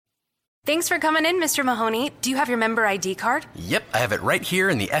Thanks for coming in, Mr. Mahoney. Do you have your member ID card? Yep, I have it right here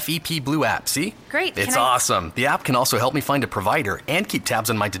in the FEP Blue app, see? Great. It's awesome. The app can also help me find a provider and keep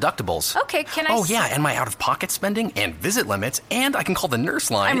tabs on my deductibles. Okay, can I... Oh, yeah, and my out-of-pocket spending and visit limits, and I can call the nurse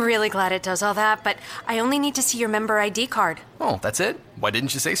line. I'm really glad it does all that, but I only need to see your member ID card. Oh, that's it? Why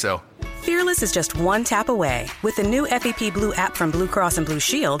didn't you say so? Fearless is just one tap away. With the new FEP Blue app from Blue Cross and Blue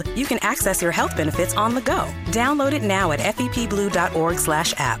Shield, you can access your health benefits on the go. Download it now at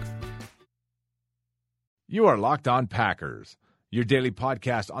fepblue.org/app. You are Locked On Packers, your daily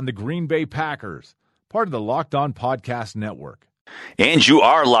podcast on the Green Bay Packers, part of the Locked On Podcast Network. And you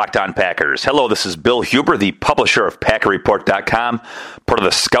are Locked On Packers. Hello, this is Bill Huber, the publisher of PackerReport.com, part of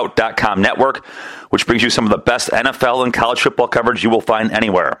the Scout.com network, which brings you some of the best NFL and college football coverage you will find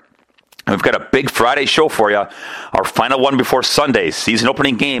anywhere. And we've got a big Friday show for you, our final one before Sunday's season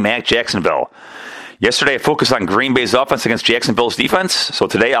opening game at Jacksonville. Yesterday, I focused on Green Bay's offense against Jacksonville's defense. So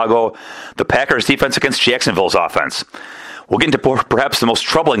today, I'll go the Packers' defense against Jacksonville's offense. We'll get into perhaps the most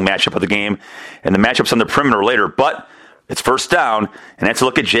troubling matchup of the game and the matchups on the perimeter later. But it's first down, and that's a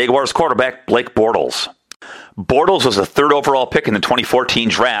look at Jaguars quarterback Blake Bortles. Bortles was the third overall pick in the 2014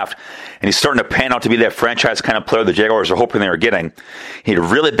 draft, and he's starting to pan out to be that franchise kind of player the Jaguars are hoping they were getting. He had a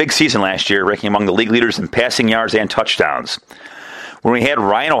really big season last year, ranking among the league leaders in passing yards and touchdowns. When we had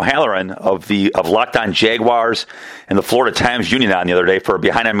Ryan O'Halloran of Locked On Jaguars and the Florida Times Union on the other day for a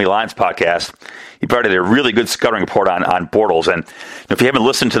Behind Enemy Lines podcast, he provided a really good scouting report on Bortles. And if you haven't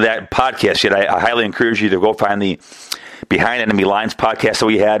listened to that podcast yet, I highly encourage you to go find the Behind Enemy Lines podcast that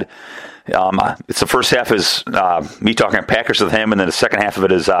we had. It's the first half is me talking Packers with him, and then the second half of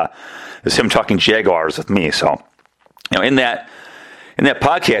it is him talking Jaguars with me. So, in that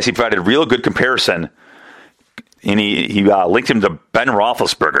podcast, he provided a real good comparison. And he linked him to Ben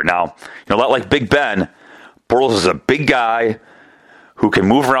Roethlisberger. Now, a lot like Big Ben, Bortles is a big guy who can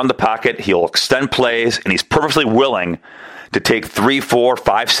move around the pocket. He'll extend plays, and he's perfectly willing to take 3, 4,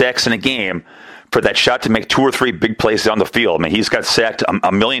 5 sacks in a game for that shot to make 2 or 3 big plays down the field. I mean, he's got sacked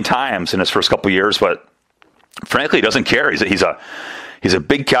a million times in his first couple of years, but frankly, he doesn't care. He's a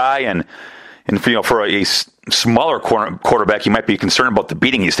big guy, and for a smaller quarterback, you might be concerned about the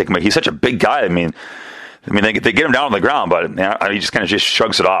beating he's taking, but he's such a big guy. I mean, they get him down on the ground, but he just kind of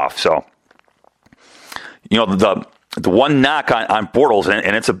shrugs it off. So, the one knock on Bortles,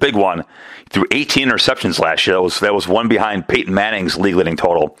 and it's a big one, threw 18 interceptions last year. That was one behind Peyton Manning's league-leading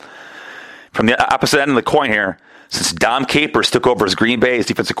total. From the opposite end of the coin here, since Dom Capers took over as Green Bay's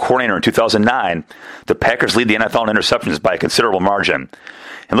defensive coordinator in 2009, the Packers lead the NFL in interceptions by a considerable margin.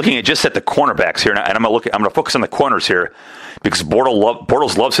 And looking at the cornerbacks here, and I'm going to focus on the corners here because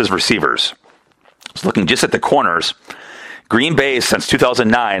Bortles loves his receivers. So looking just at the corners, Green Bay since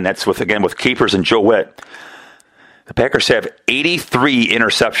 2009, that's with Capers and Joe Witt, the Packers have 83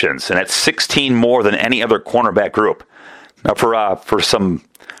 interceptions, and that's 16 more than any other cornerback group. Now, for some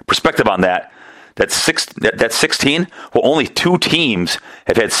perspective on that's 16. Well, only 2 teams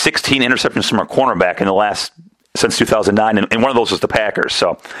have had 16 interceptions from a cornerback since 2009, and one of those was the Packers.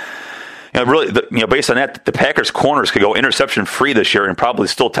 So, based on that, the Packers corners could go interception free this year and probably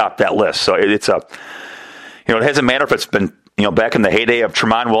still top that list. So it hasn't mattered if it's been, back in the heyday of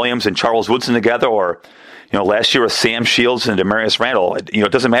Tramon Williams and Charles Woodson together, or, last year with Sam Shields and Demarius Randall.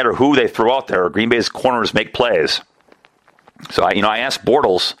 It doesn't matter who they throw out there. Green Bay's corners make plays. So I asked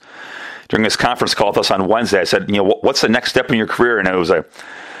Bortles during this conference call with us on Wednesday. I said, what's the next step in your career? And it was a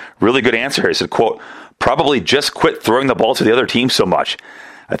really good answer. He said, quote, probably just quit throwing the ball to the other team so much.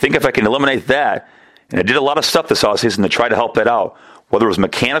 I think if I can eliminate that, and I did a lot of stuff this offseason to try to help that out, whether it was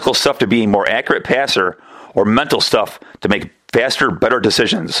mechanical stuff to be a more accurate passer or mental stuff to make faster, better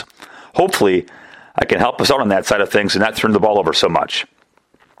decisions. Hopefully, I can help us out on that side of things and not turn the ball over so much.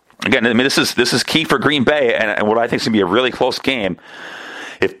 Again, this is key for Green Bay, and what I think is going to be a really close game.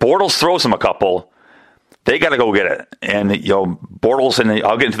 If Bortles throws them a couple, they got to go get it. And Bortles, and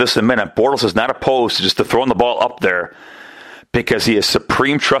I'll get into this in a minute, Bortles is not opposed to just throwing the ball up there, because he has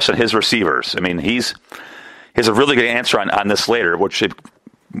supreme trust in his receivers. I mean, he has a really good answer on this later, which you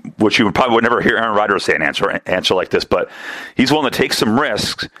probably would never hear Aaron Rodgers say an answer like this, but he's willing to take some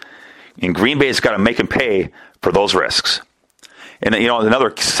risks, and Green Bay's got to make him pay for those risks. And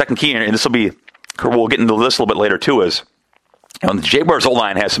another second key, and we'll get into this a little bit later too, is the Jaguars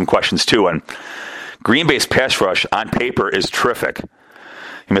O-line has some questions too, and Green Bay's pass rush on paper is terrific.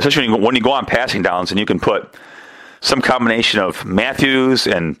 Especially when you go on passing downs and you can put some combination of Matthews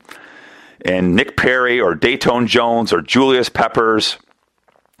and Nick Perry or Dayton Jones or Julius Peppers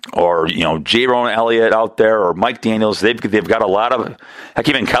or Jaron Elliott out there or Mike Daniels. They've got a lot of, heck,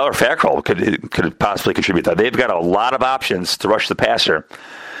 even Kyler Fackrell could possibly contribute that. They've got a lot of options to rush the passer.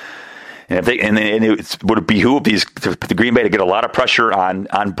 And it would behoove the Green Bay to get a lot of pressure on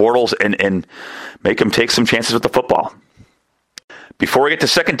Bortles and make him take some chances with the football. Before we get to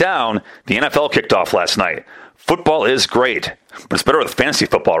second down, the NFL kicked off last night. Football is great, but it's better with fantasy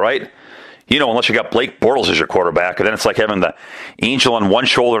football, right? Unless you got Blake Bortles as your quarterback, and then it's like having the angel on one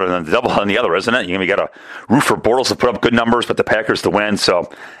shoulder and the devil on the other, isn't it? You got to root for Bortles to put up good numbers, but the Packers to win.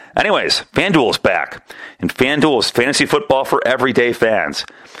 So, anyways, FanDuel is back, and FanDuel is fantasy football for everyday fans.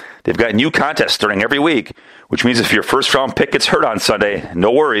 They've got new contests starting every week, which means if your first-round pick gets hurt on Sunday,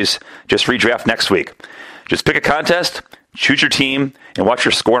 no worries, just redraft next week. Just pick a contest, choose your team, and watch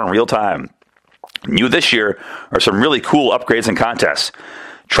your score in real time. New this year are some really cool upgrades and contests.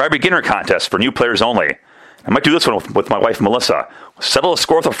 Try beginner contests for new players only. I might do this one with my wife, Melissa. Settle a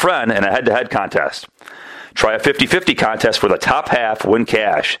score with a friend in a head-to-head contest. Try a 50-50 contest where the top half win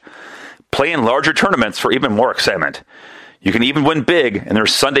cash. Play in larger tournaments for even more excitement. You can even win big in their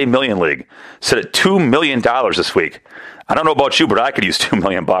Sunday Million League, set at $2 million this week. I don't know about you, but I could use $2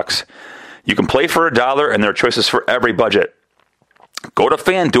 million. You can play for $1, and there are choices for every budget. Go to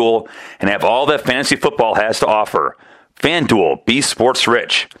FanDuel and have all that fantasy football has to offer. FanDuel, be sports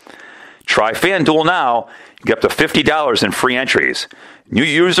rich. Try FanDuel now. Get up to $50 in free entries. New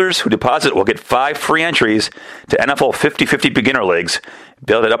users who deposit will get 5 free entries to NFL 50-50 beginner leagues,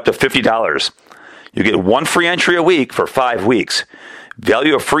 billed at up to $50. You get 1 free entry a week for 5 weeks.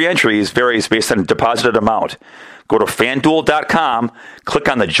 Value of free entries varies based on deposited amount. Go to FanDuel.com, click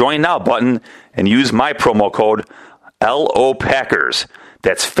on the Join Now button, and use my promo code LOPackers.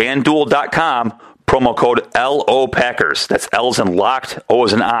 That's FanDuel.com, promo code LOPackers. That's L's in locked, O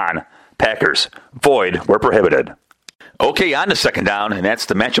is in on, Packers. Void where prohibited. Okay, on to second down, and that's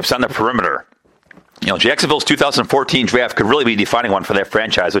the matchups on the perimeter. Jacksonville's 2014 draft could really be a defining one for that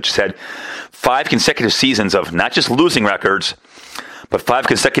franchise, which has had 5 consecutive seasons of not just losing records, but 5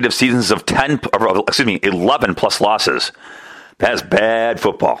 consecutive seasons of 11 plus losses. That is bad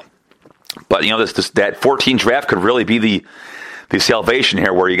football. But that 14 draft could really be the salvation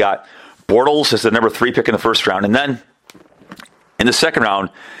here, where you got Bortles as the number 3 pick in the first round, and then in the second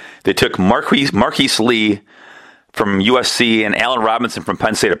round they took Marquise Lee from USC and Allen Robinson from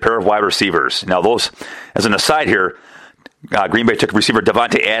Penn State, a pair of wide receivers. Now, those, as an aside here, Green Bay took receiver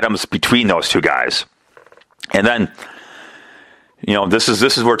Devontae Adams between those two guys. And then, this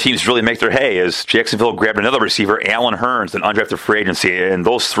is where teams really make their hay, is Jacksonville grabbed another receiver, Allen Hurns, an undrafted free agency. And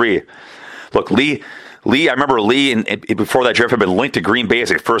those 3, look, Lee, I remember Lee, and before that draft had been linked to Green Bay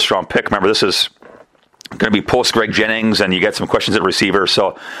as a first-round pick. Remember, this is going to be post-Greg Jennings, and you got some questions at receiver.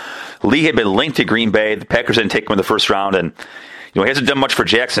 So Lee had been linked to Green Bay. The Packers didn't take him in the first round, and he hasn't done much for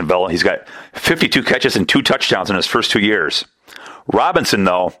Jacksonville. He's got 52 catches and 2 touchdowns in his first 2 years. Robinson,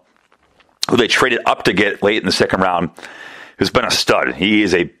 though, who they traded up to get late in the second round, has been a stud. He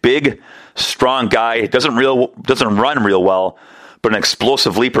is a big, strong guy. Doesn't run real well, but an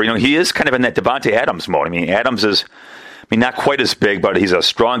explosive leaper. He is kind of in that Devontae Adams mode. Adams is, not quite as big, but he's a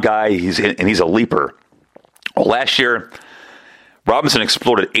strong guy. He's a leaper. Well, last year, Robinson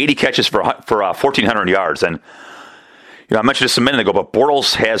exploded 80 catches for 1,400 yards. And, I mentioned this a minute ago, but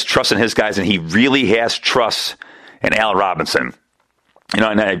Bortles has trust in his guys, and he really has trust in Allen Robinson.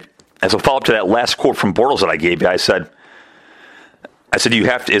 And as a follow-up to that last quote from Bortles that I gave you, I said, is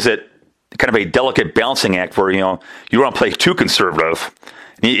it kind of a delicate balancing act where, you don't want to play too conservative?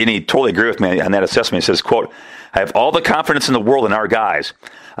 And he totally agreed with me on that assessment. He says, quote, "I have all the confidence in the world in our guys.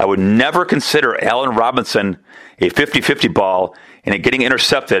 I would never consider Allen Robinson a 50-50 ball and it getting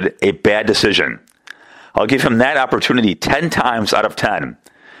intercepted a bad decision. I'll give him that opportunity 10 times out of 10.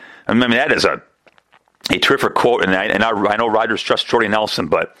 That is a terrific quote, and I know Rodgers trusts Jordy Nelson,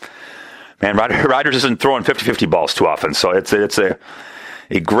 but man, Rodgers isn't throwing 50-50 balls too often. So it's a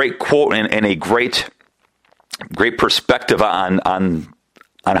great quote and a great perspective on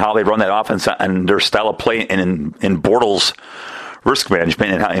how they run that offense and their style of play and in Bortles' risk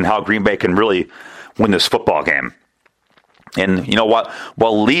management and how Green Bay can really win this football game. And you know what?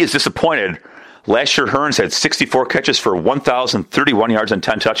 While Lee is disappointed, last year Hurns had 64 catches for 1,031 yards and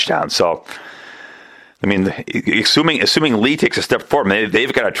 10 touchdowns. So, assuming Lee takes a step forward,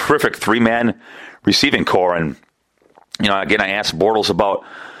 they've got a terrific 3-man receiving core. And, again, I asked Bortles about,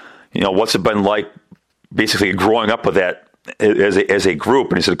 what's it been like basically growing up with that as a group.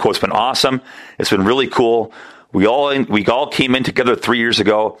 And he said, quote, "It's been awesome. It's been really cool. We all came in together 3 years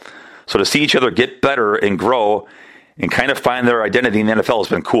ago. So to see each other get better and grow and kind of find their identity in the NFL has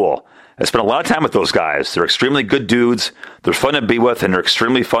been cool. I spent a lot of time with those guys. They're extremely good dudes. They're fun to be with, and they're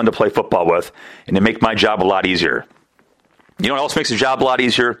extremely fun to play football with, and they make my job a lot easier." You know what else makes the job a lot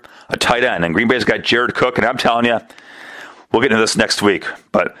easier? A tight end. And Green Bay's got Jared Cook, and I'm telling you, We'll get into this next week.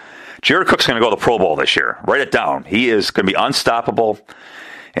 But Jared Cook's going to go to the Pro Bowl this year. Write it down. He is going to be unstoppable,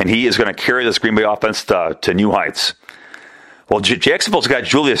 and he is going to carry this Green Bay offense to new heights. Well, Jacksonville's got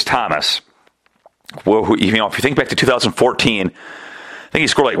Julius Thomas. Well, if you think back to 2014, I think he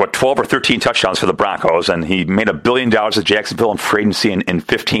scored 12 or 13 touchdowns for the Broncos, and he made $1 billion at Jacksonville in free agency in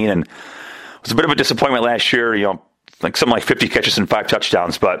 15, and it was a bit of a disappointment last year. Something like 50 catches and 5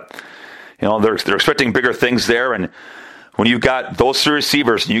 touchdowns, but they're expecting bigger things there. And when you've got those 3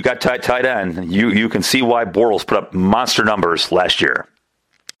 receivers and you got tight end, you can see why Bortles put up monster numbers last year.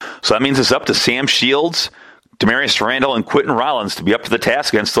 So that means it's up to Sam Shields, Demarius Randall, and Quentin Rollins to be up to the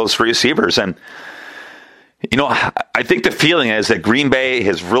task against those 3 receivers. And I think the feeling is that Green Bay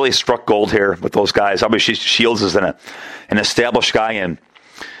has really struck gold here with those guys. Obviously, Shields is an established guy,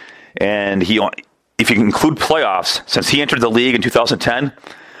 and he, if you include playoffs, since he entered the league in 2010,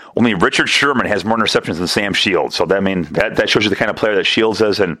 only Richard Sherman has more interceptions than Sam Shields. So that shows you the kind of player that Shields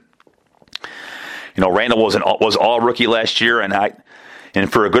is. And Randall was all rookie last year, and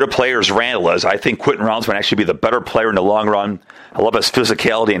for as good a player as Randall is, I think Quentin Rollins might actually be the better player in the long run. I love his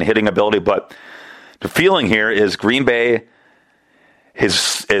physicality and hitting ability, but the feeling here is Green Bay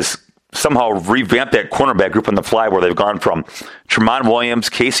has somehow revamped that cornerback group on the fly, where they've gone from Tramon Williams,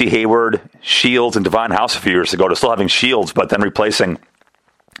 Casey Hayward, Shields, and Devon House a few years ago to still having Shields, but then replacing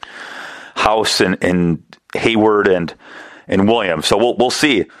House and Hayward and Williams. So we'll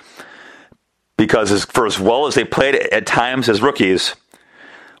see, because for as well as they played at times as rookies,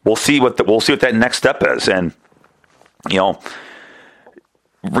 we'll see what that next step is. And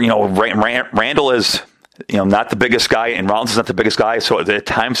Randall is not the biggest guy, and Rollins is not the biggest guy. So at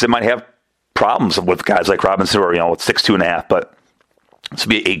times they might have problems with guys like Robinson, or with 6'2.5". But this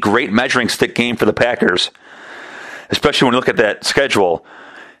will be a great measuring stick game for the Packers, especially when you look at that schedule.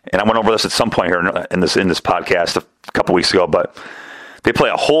 And I went over this at some point here in this podcast a couple weeks ago, but they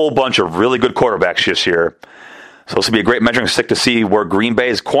play a whole bunch of really good quarterbacks this year. So this will be a great measuring stick to see where Green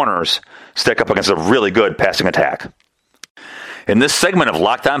Bay's corners stack up against a really good passing attack. And this segment of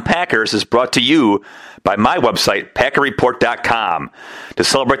Locked On Packers is brought to you by my website, PackerReport.com. To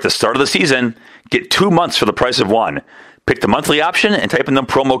celebrate the start of the season, get 2 months for the price of 1. Pick the monthly option and type in the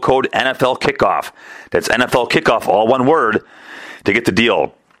promo code NFL Kickoff. That's NFL Kickoff, all one word, to get the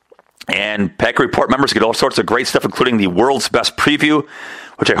deal. And Packer Report members get all sorts of great stuff, including the World's Best Preview,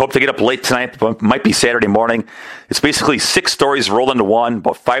 which I hope to get up late tonight, but might be Saturday morning. It's basically 6 stories rolled into one,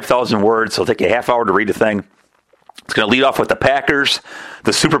 about 5,000 words, so it'll take you a half hour to read the thing. It's going to lead off with the Packers,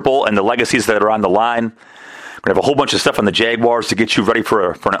 the Super Bowl, and the legacies that are on the line. We're going to have a whole bunch of stuff on the Jaguars to get you ready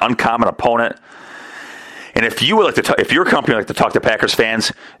for an uncommon opponent. And if you would like to, if your company would like to talk to Packers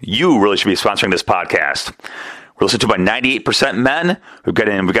fans, you really should be sponsoring this podcast. We're listened to by 98% men. We've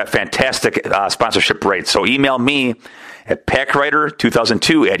got fantastic sponsorship rates. So email me at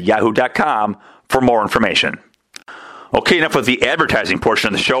packwriter2002@yahoo.com for more information. Okay, enough with the advertising portion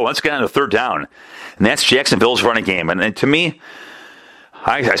of the show. Let's get on to third down. And that's Jacksonville's running game. And to me,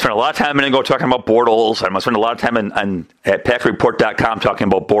 I spent a lot of time a minute ago talking about Bortles. I spent a lot of time at PackerReport.com talking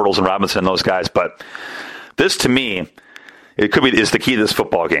about Bortles and Robinson and those guys. But this, to me, is the key to this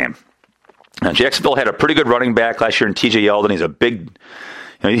football game. Now, Jacksonville had a pretty good running back last year in T.J. Yeldon. He's a big,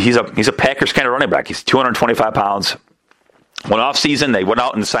 he's a Packers kind of running back. He's 225 pounds. One off season, they went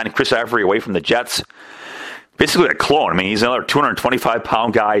out and signed Chris Ivory away from the Jets. Basically a clone. He's another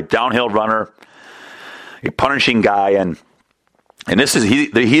 225-pound guy, downhill runner, a punishing guy, and this is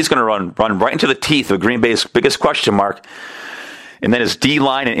he's going to run right into the teeth of Green Bay's biggest question mark, and then his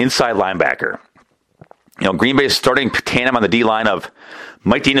D-line and inside linebacker. Green Bay's starting tandem on the D-line of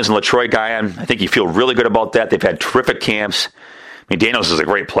Mike Daniels and LaTroy Guion. I think you feel really good about that. They've had terrific camps. Daniels is a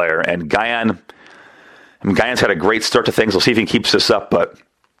great player, and Guion's had a great start to things. We'll see if he keeps this up, but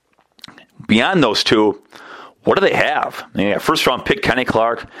beyond those two, what do they have? First-round pick Kenny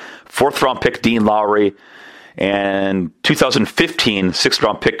Clark, fourth-round pick Dean Lowry, and 2015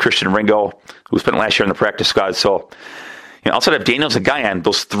 sixth-round pick Christian Ringo, who spent last year in the practice squad. So, outside of Daniels and Guion,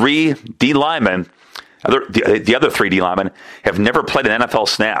 those three D linemen, the other three D linemen, have never played an NFL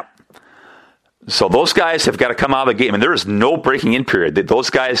snap. So those guys have got to come out of the gate. There is no breaking in period.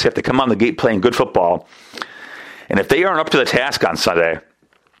 Those guys have to come out of the gate playing good football. And if they aren't up to the task on Sunday,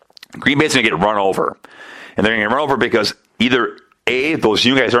 Green Bay's going to get run over. And they're going to get run over because either A, those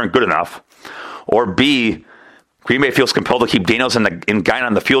young guys aren't good enough, or B, Green Bay feels compelled to keep Daniels and Guion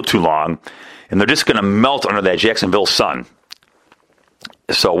on the field too long, and they're just going to melt under that Jacksonville sun.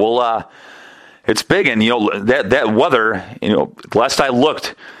 So it's big, and that weather, last I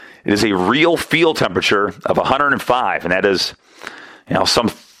looked, it is a real field temperature of 105, and that is, some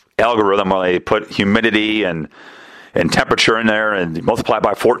algorithm where they put humidity and and temperature in there, and you multiply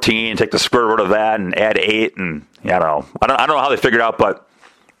by 14, take the square root of that, and add 8, and I don't know. I don't know how they figured it out, but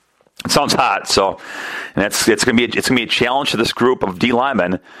it sounds hot. So, and it's going to be a challenge to this group of D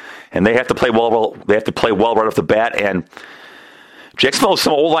linemen, and they have to play well. They have to play well right off the bat. And Jacksonville has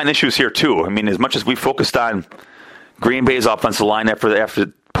some old line issues here too. I mean, as much as we focused on Green Bay's offensive line after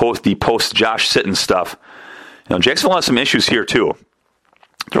the post Josh Sitton stuff, Jacksonville has some issues here too.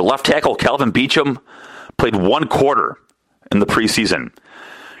 Their left tackle Calvin Beachum played 1 quarter in the preseason.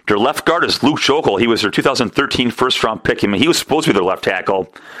 Their left guard is Luke Jokel. He was their 2013 first-round pick. I mean, he was supposed to be their left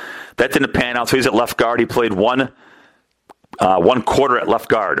tackle. That didn't pan out, so he's at left guard. He played one quarter at left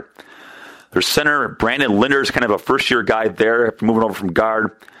guard. Their center, Brandon Linder, is kind of a first-year guy there, moving over from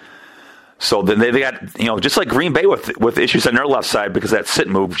guard. So then they got, just like Green Bay with issues on their left side because of that sit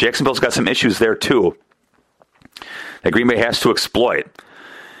move, Jacksonville's got some issues there too that Green Bay has to exploit.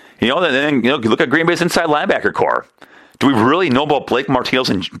 Then you look at Green Bay's inside linebacker core. Do we really know about Blake Martinez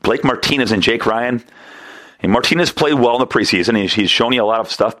and Jake Ryan? And Martinez played well in the preseason. He's shown you a lot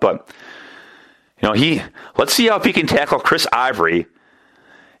of stuff, but let's see how if he can tackle Chris Ivory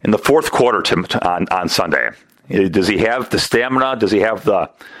in the fourth quarter on Sunday. Does he have the stamina? Does he have the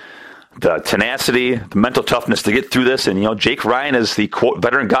tenacity, the mental toughness to get through this? And Jake Ryan is the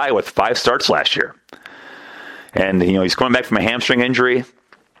veteran guy with 5 starts last year, and he's coming back from a hamstring injury.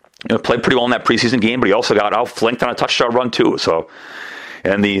 Played pretty well in that preseason game, but he also got outflanked on a touchdown run too. So,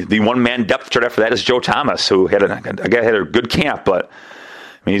 and the one-man depth chart after that is Joe Thomas, who had a good camp, but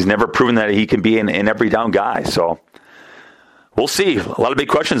he's never proven that he can be an every down guy. So, we'll see. A lot of big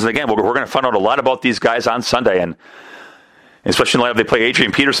questions, and again, we're going to find out a lot about these guys on Sunday, and especially in light of they play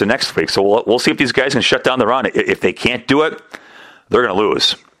Adrian Peterson next week. So we'll see if these guys can shut down the run. If they can't do it, they're going to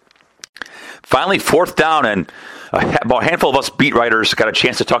lose. Finally, 4th down, and about a handful of us beat writers got a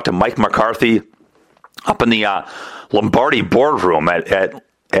chance to talk to Mike McCarthy up in the Lombardi boardroom at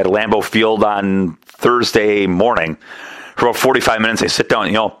Lambeau Field on Thursday morning for about 45 minutes. They sit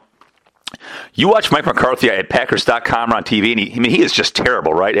down, you watch Mike McCarthy at Packers.com or on TV, and he is just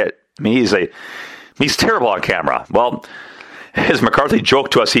terrible, right? He's terrible on camera. Well, as McCarthy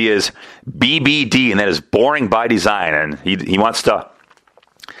joked to us, he is BBD, and that is boring by design, and he wants to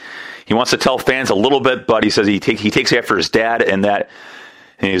tell fans a little bit, but he says he takes after his dad, and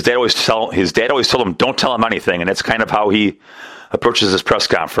his dad always told him don't tell him anything, and that's kind of how he approaches his press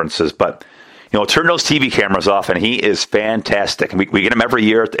conferences. But turn those TV cameras off, and he is fantastic. And we get him every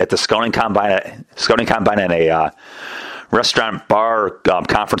year at the scouting combine in a restaurant bar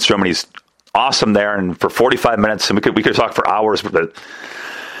conference room, and he's awesome there. And for 45 minutes, and we could talk for hours, but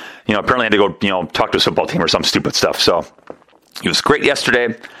apparently I had to go talk to a football team or some stupid stuff. So he was great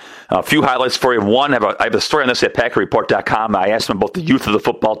yesterday. A few highlights for you. One, I have a story on this at PackerReport.com. I asked him about the youth of the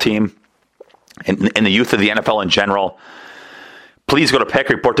football team and the youth of the NFL in general. Please go to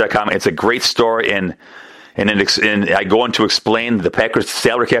PackerReport.com. It's a great story, and I go on to explain the Packers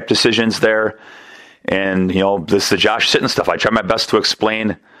salary cap decisions there, and this the Josh Sitton stuff. I try my best to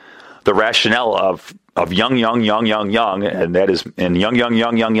explain the rationale of young, and that is, and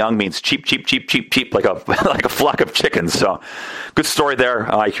young means cheap, like a flock of chickens. So, good story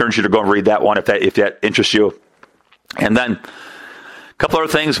there. I encourage you to go and read that one if that interests you. And then a couple other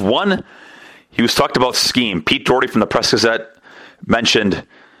things. One, he was talked about scheme. Pete Doherty from the Press Gazette mentioned,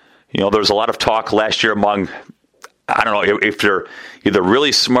 there was a lot of talk last year among, I don't know if they're either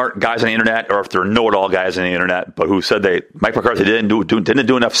really smart guys on the internet or if they're know-it-all guys on the internet, but who said Mike McCarthy didn't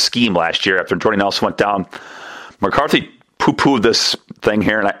do enough scheme last year after Jordy Nelson went down. McCarthy poo-pooed this thing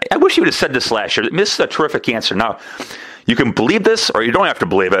here, and I wish he would have said this last year. This is a terrific answer. Now, you can believe this or you don't have to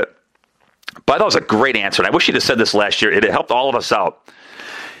believe it, but that was a great answer, and I wish he'd have said this last year. It helped all of us out.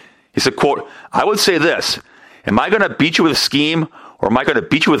 He said, quote, "I would say this, am I going to beat you with a scheme or am I going to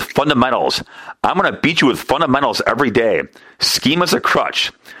beat you with fundamentals? I'm going to beat you with fundamentals every day. Scheme is a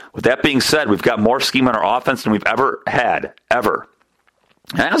crutch. With that being said, we've got more scheme on our offense than we've ever had, ever."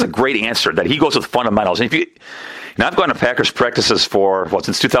 And that was a great answer, that he goes with fundamentals. And I've gone to Packers practices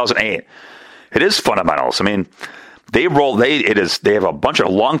since 2008. It is fundamentals. I mean, they have a bunch of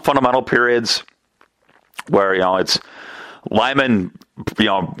long fundamental periods where, it's linemen,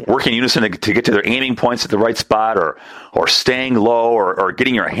 working in unison to get to their aiming points at the right spot, or staying low, or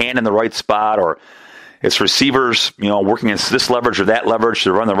getting your hand in the right spot, or it's receivers, working against this leverage or that leverage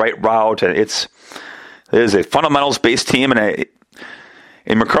to run the right route. And it is a fundamentals-based team, and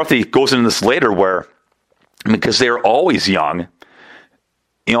McCarthy goes into this later where, because they're always young,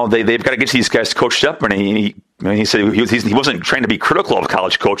 they've got to get these guys coached up. And he said he wasn't trying to be critical of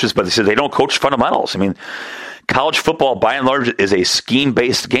college coaches, but he said they don't coach fundamentals. I mean, college football, by and large, is a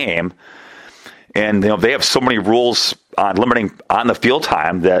scheme-based game, And they have so many rules on limiting on the field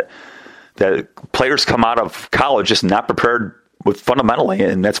time that players come out of college just not prepared with fundamentally,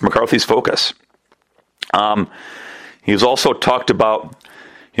 and that's McCarthy's focus. He's also talked about,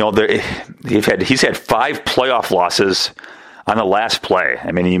 he's had 5 playoff losses on the last play.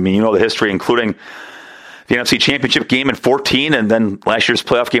 I mean, the history, including the NFC Championship game in 2014 and then last year's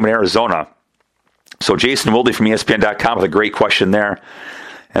playoff game in Arizona. So Jason Wilde from ESPN.com with a great question there,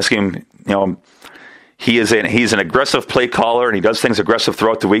 asking him, he's an aggressive play caller and he does things aggressive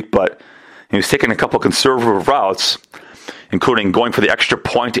throughout the week, but he was taking a couple conservative routes, including going for the extra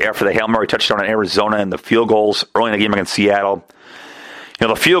point after the Hail Mary touchdown in Arizona and the field goals early in the game against Seattle.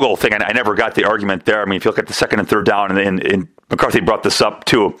 The field goal thing, I never got the argument there. I mean, if you look at the second and third down, and McCarthy brought this up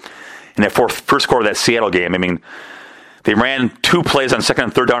too, in that first quarter of that Seattle game. I mean, they ran 2 plays on second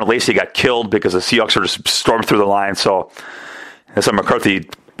and third down, and Lacey got killed because the Seahawks were just stormed through the line. So that's why McCarthy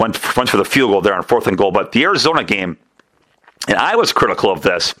went for the field goal there on 4th and goal. But the Arizona game, and I was critical of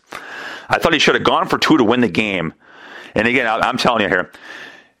this. I thought he should have gone for 2 to win the game. And again, I'm telling you here,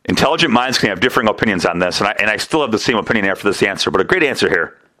 intelligent minds can have differing opinions on this, and I still have the same opinion after this answer, but a great answer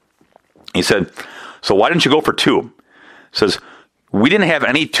here. He said, so why didn't you go for 2? He says, we didn't have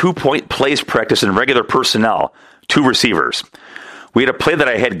any 2-point plays practice in regular personnel, 2 receivers. We had a play that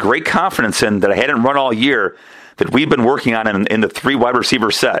I had great confidence in that I hadn't run all year that we've been working on in the 3 wide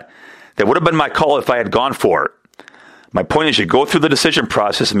receiver set. That would have been my call if I had gone for it. My point is you go through the decision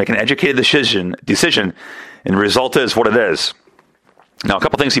process and make an educated decision, and the result is what it is. Now, a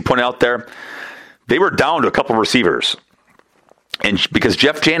couple things he pointed out there. They were down to a couple receivers. And because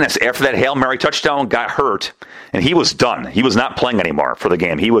Jeff Janis, after that Hail Mary touchdown, got hurt, and he was done. He was not playing anymore for the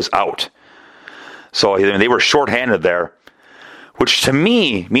game. He was out. So they were shorthanded there, which to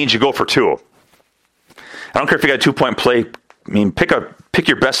me means you go for 2. I don't care if you got a 2-point play. I mean, pick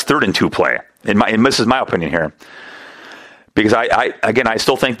your best 3rd and 2 play. And this is my opinion here. Because I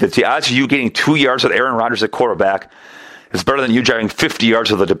still think that the odds of you getting 2 yards with Aaron Rodgers at quarterback is better than you driving 50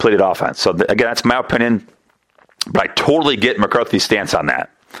 yards with a depleted offense. So again, that's my opinion, but I totally get McCarthy's stance on that.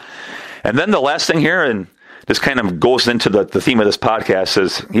 And then the last thing here, and this kind of goes into the theme of this podcast,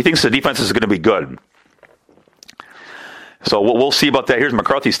 is he thinks the defense is going to be good. So we'll see about that. Here's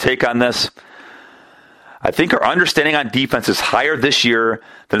McCarthy's take on this. I think our understanding on defense is higher this year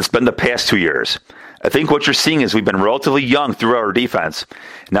than it's been the past 2 years. I think what you're seeing is we've been relatively young through our defense.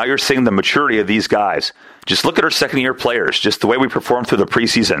 Now you're seeing the maturity of these guys. Just look at our second-year players, just the way we performed through the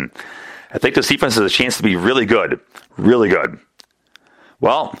preseason. I think this defense has a chance to be really good. Really good.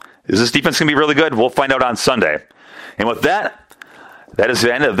 Well, is this defense going to be really good? We'll find out on Sunday. And with that, that is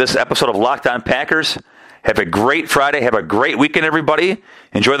the end of this episode of Locked On Packers. Have a great Friday. Have a great weekend, everybody.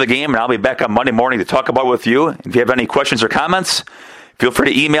 Enjoy the game, and I'll be back on Monday morning to talk about it with you. If you have any questions or comments, feel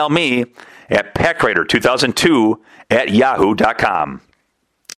free to email me at packraider2002@yahoo.com.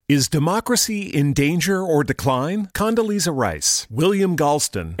 Is democracy in danger or decline? Condoleezza Rice, William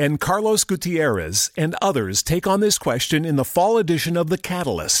Galston, and Carlos Gutierrez and others take on this question in the fall edition of The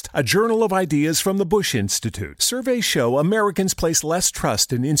Catalyst, a journal of ideas from the Bush Institute. Surveys show Americans place less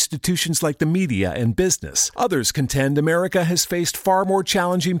trust in institutions like the media and business. Others contend America has faced far more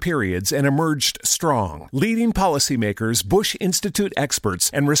challenging periods and emerged strong. Leading policymakers, Bush Institute experts,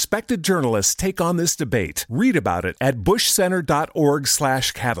 and respected journalists take on this debate. Read about it at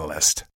bushcenter.org/catalyst.